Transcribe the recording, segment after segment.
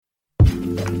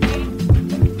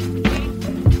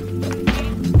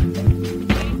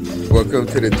Welcome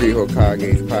to the Three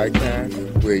Hokages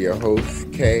podcast. We're your hosts,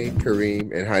 Kay,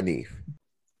 Kareem, and Hanif.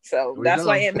 So that's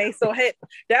why Aunt May so hip.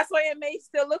 That's why Aunt May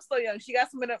still looks so young. She got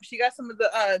some of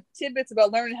the tidbits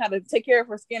about learning how to take care of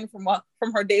her skin from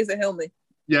her days at Hillman.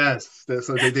 Yes.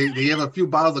 So they have a few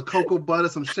bottles of cocoa butter,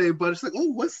 some shea butter. She's like,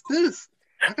 oh, what's this?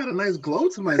 I got a nice glow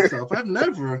to myself. I've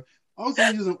never also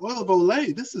using oil of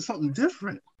Olay. This is something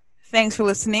different. Thanks for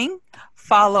listening.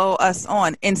 Follow us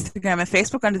on Instagram and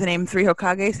Facebook under the name Three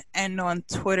Hokages, and on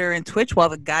Twitter and Twitch, While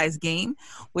the Guys Game,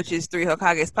 which is Three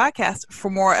Hokages Podcast. For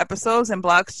more episodes and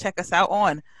blogs, check us out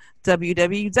on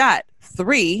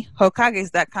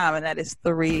www.3hokages.com, and that is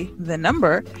 3 the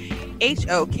number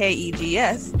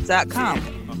HOKEGS.com.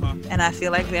 And I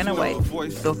feel like Vanna White.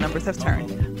 Those numbers have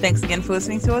turned. Thanks again for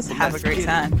listening to us. Have a great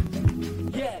time.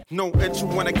 No intro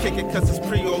when I kick it cause it's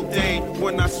pre-ordained.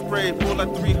 When I spray, roll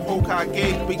like 3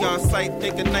 Hokage. We on sight,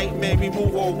 think a nightmare, we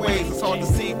move all ways. It's hard to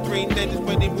see 3 ninjas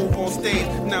when they move on stage.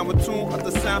 Now in tune of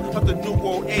the sound of the new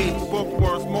old age.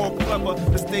 Bookworms more clever,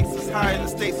 the stakes is higher, the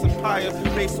stakes empire.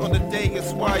 Based on the day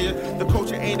it's wire. The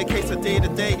culture ain't a case of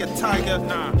day-to-day attire.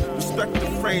 Respect the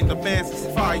frame, the man's is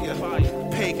fire.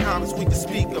 Pay homage, we can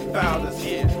speak about us.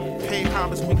 Pay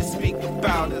homage, we can speak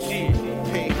about us.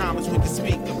 Pay homage, we can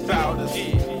speak about us.